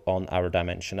handle on our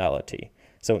dimensionality.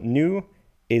 So nu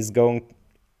is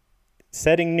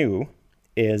setting nu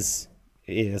is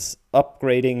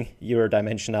upgrading your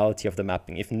dimensionality of the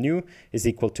mapping. If nu is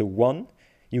equal to 1,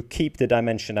 you keep the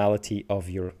dimensionality of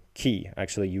your key.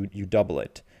 Actually, you double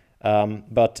it.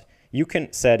 But you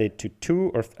can set it to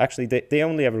 2, or actually they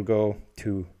only ever go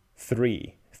to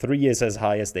 3. 3 is as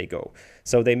high as they go.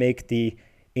 So they make the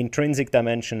intrinsic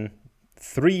dimension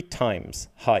 3 times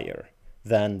higher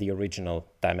than the original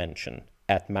dimension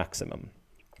at maximum.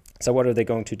 So what are they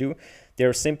going to do?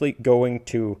 They're simply going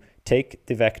to take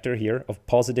the vector here of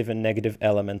positive and negative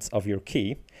elements of your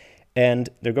key, and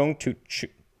they're going to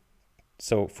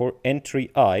so for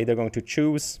entry I, they're going to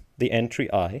choose the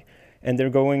entry I, and they're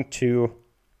going to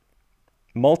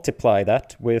multiply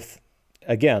that with,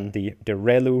 again, the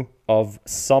relu of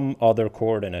some other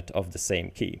coordinate of the same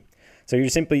key. So you're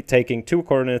simply taking 2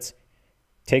 coordinates,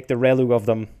 take the relu of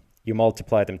them, you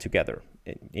multiply them together.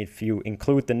 If you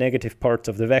include the negative parts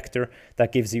of the vector,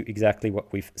 that gives you exactly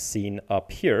what we've seen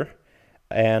up here.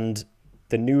 And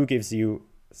the nu gives you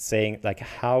saying like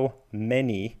how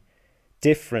many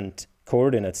different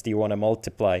coordinates do you want to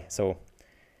multiply. So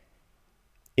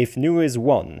if nu is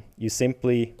 1, you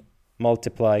simply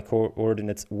multiply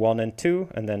coordinates 1 and 2,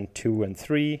 and then 2 and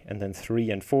 3, and then 3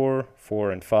 and 4,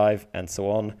 4 and 5, and so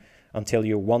on until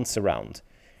you're once around.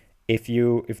 If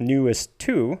nu is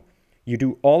 2, you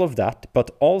do all of that,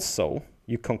 but also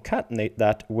you concatenate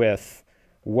that with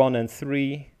 1 and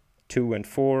 3, 2 and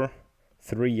 4,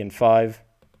 3 and 5,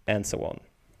 and so on.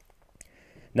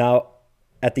 Now,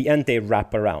 at the end, they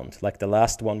wrap around. Like the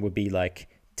last one would be like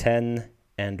 10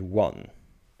 and 1.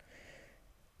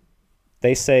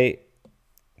 They say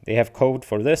they have code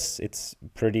for this. It's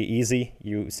pretty easy.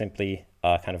 You simply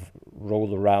kind of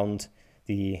roll around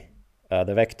the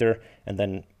vector and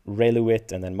then relu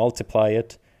it and then multiply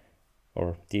it.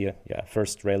 Or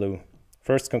first relu,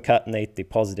 first concatenate the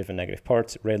positive and negative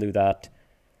parts, relu that,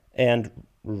 and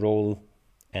roll,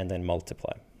 and then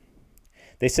multiply.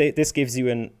 They say this gives you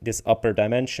in this upper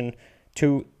dimension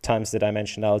 2 times the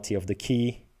dimensionality of the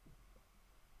key,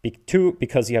 2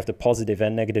 because you have the positive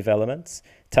and negative elements,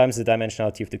 times the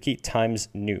dimensionality of the key, times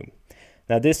nu.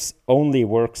 Now this only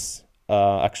works,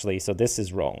 actually, so this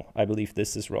is wrong. I believe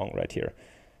this is wrong right here.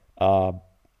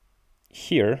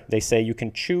 Here, they say you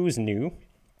can choose nu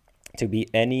to be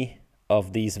any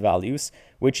of these values,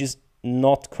 which is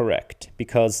not correct,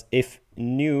 because if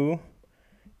nu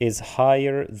is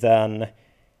higher than,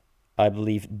 I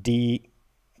believe,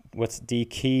 what's d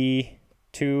key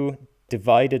 2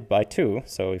 divided by 2,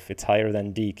 so if it's higher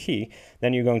than d key,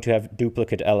 then you're going to have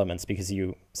duplicate elements, because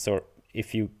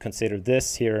if you consider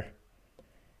this here,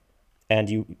 and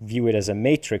you view it as a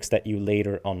matrix that you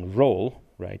later unroll,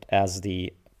 right, as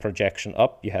the projection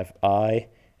up, you have I,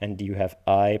 and you have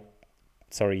I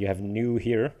sorry, you have nu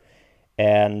here,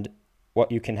 and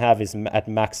what you can have is at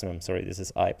maximum, sorry, this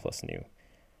is I plus nu,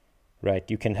 right?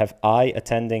 You can have I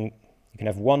attending, you can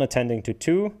have 1 attending to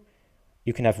 2,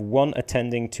 you can have 1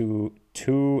 attending to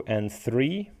 2 and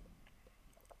 3,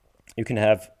 you can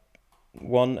have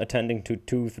 1 attending to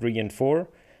 2, 3, and 4,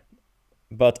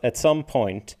 but at some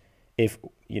point, if,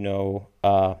 you know,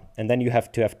 and then you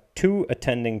have to have 2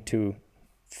 attending to,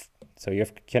 so you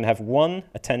can have 1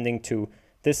 attending to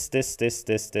this.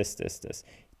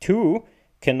 2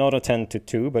 cannot attend to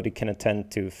 2, but it can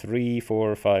attend to 3,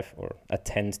 4, 5, or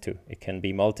attend to. It can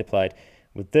be multiplied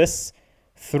with this.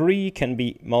 3 can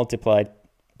be multiplied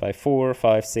by 4,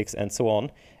 5, 6, and so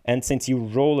on. And since you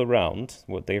roll around,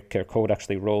 well, their code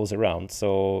actually rolls around,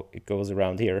 so it goes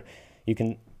around here, you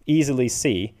can easily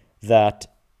see that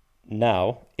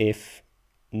now if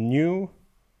nu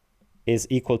is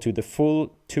equal to the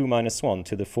full 2 minus 1,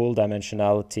 to the full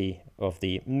dimensionality of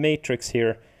the matrix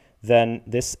here, then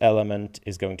this element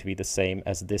is going to be the same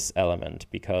as this element,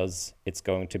 because it's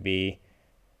going to be,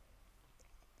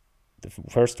 the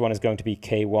first one is going to be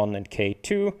k1 and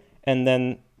k2, and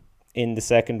then in the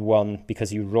second one,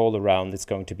 because you roll around, it's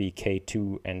going to be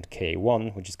k2 and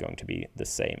k1, which is going to be the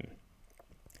same.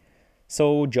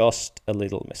 So just a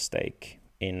little mistake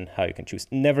in how you can choose.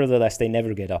 Nevertheless, they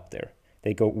never get up there.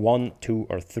 They go 1, 2,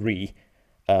 or 3,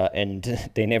 and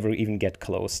they never even get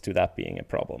close to that being a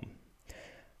problem.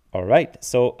 All right,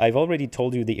 so I've already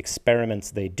told you the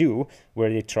experiments they do, where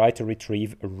they try to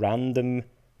retrieve random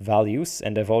values,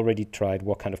 and I've already tried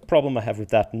what kind of problem I have with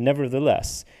that.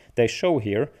 Nevertheless, they show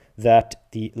here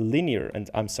that the linear, and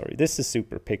I'm sorry, this is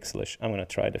super pixelish. I'm going to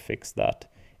try to fix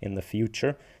that in the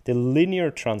future. The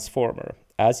linear transformer,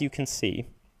 as you can see,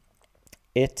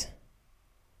 it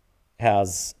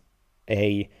has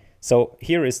a, so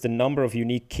here is the number of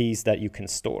unique keys that you can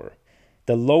store.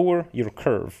 The lower your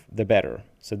curve, the better.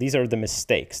 So these are the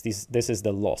mistakes. This is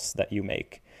the loss that you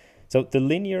make. So the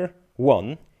linear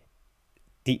one,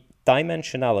 the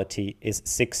dimensionality is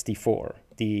 64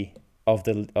 of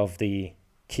the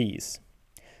keys.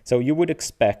 So you would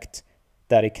expect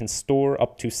that it can store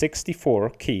up to 64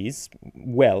 keys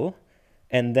well,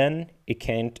 and then it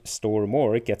can't store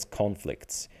more, it gets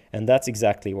conflicts. And that's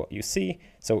exactly what you see.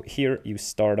 So here you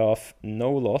start off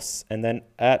no loss, and then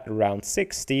at around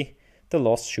 60, the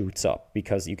loss shoots up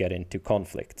because you get into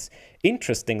conflicts.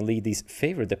 Interestingly,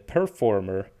 the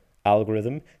performer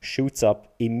algorithm shoots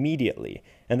up immediately.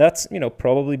 And that's, you know,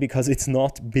 probably because it's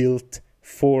not built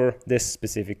for this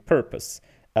specific purpose.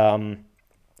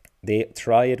 They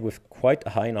try it with quite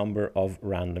a high number of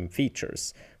random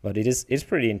features, but it's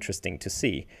pretty interesting to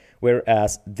see.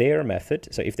 Whereas their method,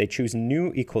 so if they choose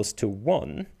nu equals to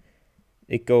 1,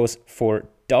 it goes for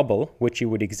double, which you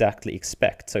would exactly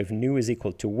expect. So if nu is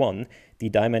equal to 1,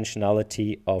 the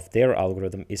dimensionality of their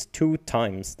algorithm is 2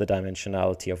 times the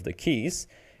dimensionality of the keys.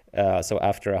 So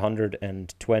after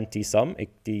 120 some,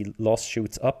 the loss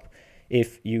shoots up.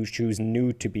 If you choose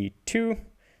nu to be 2,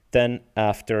 then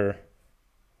after,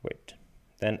 you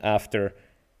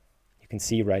can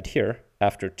see right here,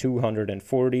 after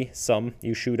 240 some,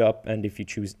 you shoot up, and if you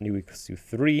choose nu equals to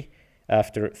 3,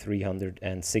 after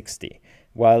 360.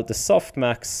 While the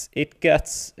softmax, it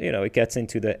gets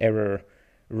into the error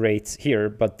rates here,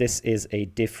 but this is a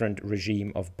different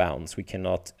regime of bounds. We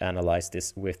cannot analyze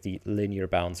this with the linear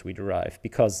bounds we derive,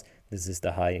 because this is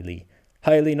the highly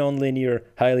nonlinear,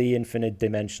 highly infinite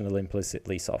dimensional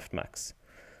implicitly softmax.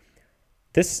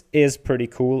 This is pretty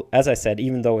cool. As I said,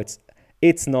 even though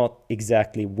it's not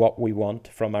exactly what we want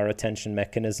from our attention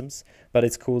mechanisms, but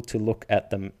it's cool to look at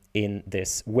them in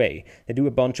this way. They do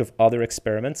a bunch of other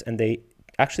experiments, and they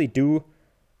actually do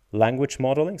language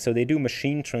modeling. So they do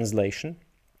machine translation.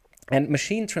 And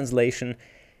machine translation,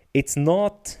 it's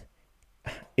not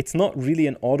really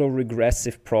an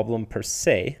autoregressive problem per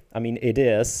se. I mean, it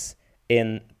is,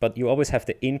 but you always have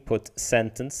the input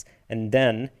sentence, and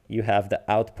then you have the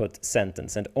output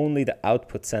sentence, and only the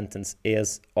output sentence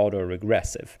is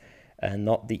autoregressive and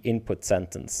not the input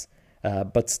sentence.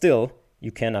 But still,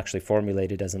 you can actually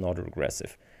formulate it as an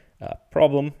autoregressive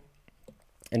problem.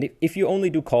 And if you only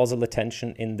do causal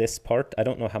attention in this part, I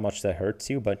don't know how much that hurts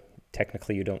you, but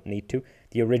technically you don't need to.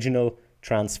 The original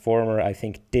transformer, I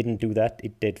think, didn't do that.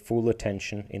 It did full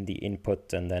attention in the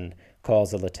input and then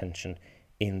causal attention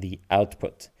in the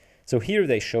output. So here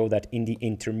they show that in the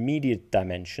intermediate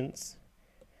dimensions,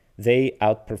 they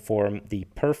outperform the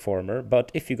performer,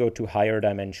 but if you go to higher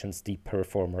dimensions, the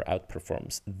performer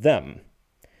outperforms them.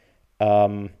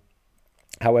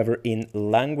 However, in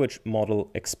language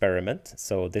model experiment,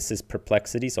 so this is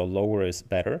perplexity, so lower is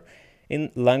better.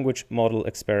 In language model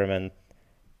experiment,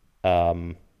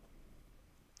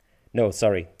 no,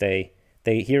 sorry, they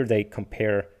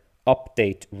compare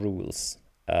update rules,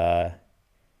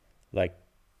 like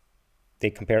they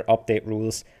compare update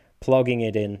rules, plugging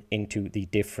it into the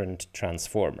different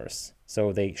transformers.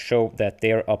 So they show that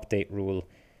their update rule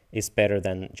is better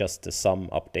than just the sum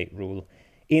update rule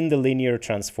in the linear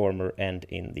transformer and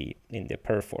in the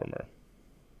performer.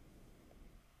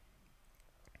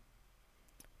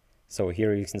 So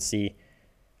here you can see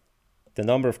the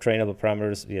number of trainable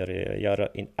parameters, yada, yada, yada,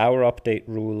 in our update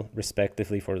rule,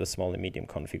 respectively, for the small and medium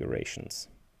configurations.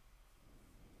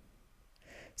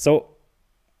 So,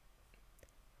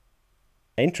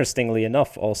 interestingly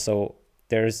enough, also,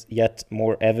 there's yet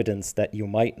more evidence that you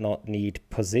might not need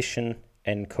position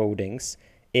encodings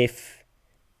if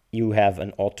you have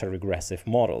an autoregressive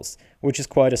models, which is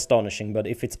quite astonishing. But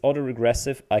if it's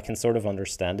autoregressive, I can sort of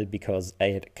understand it because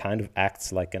it kind of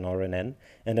acts like an RNN,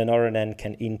 and an RNN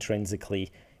can intrinsically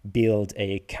build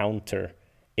a counter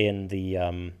in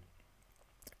the,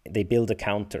 they build a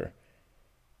counter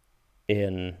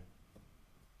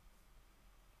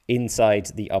inside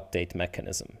the update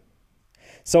mechanism.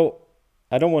 So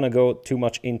I don't want to go too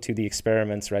much into the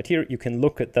experiments right here. You can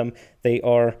look at them. They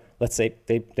are, let's say,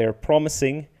 they're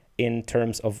promising in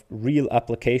terms of real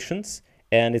applications,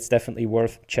 and it's definitely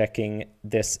worth checking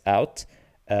this out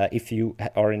if you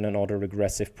are in an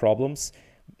autoregressive problems.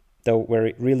 Though where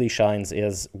it really shines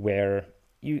is where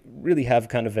you really have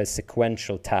kind of a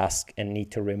sequential task and need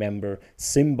to remember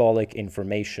symbolic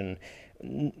information.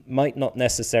 Might not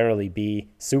necessarily be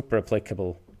super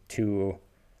applicable to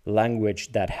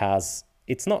language that has,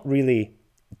 it's not really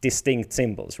distinct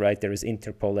symbols, right? There is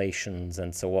interpolations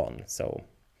and so on. So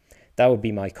that would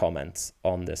be my comments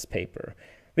on this paper.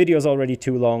 Video is already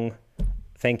too long.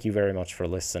 Thank you very much for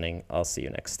listening. I'll see you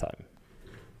next time.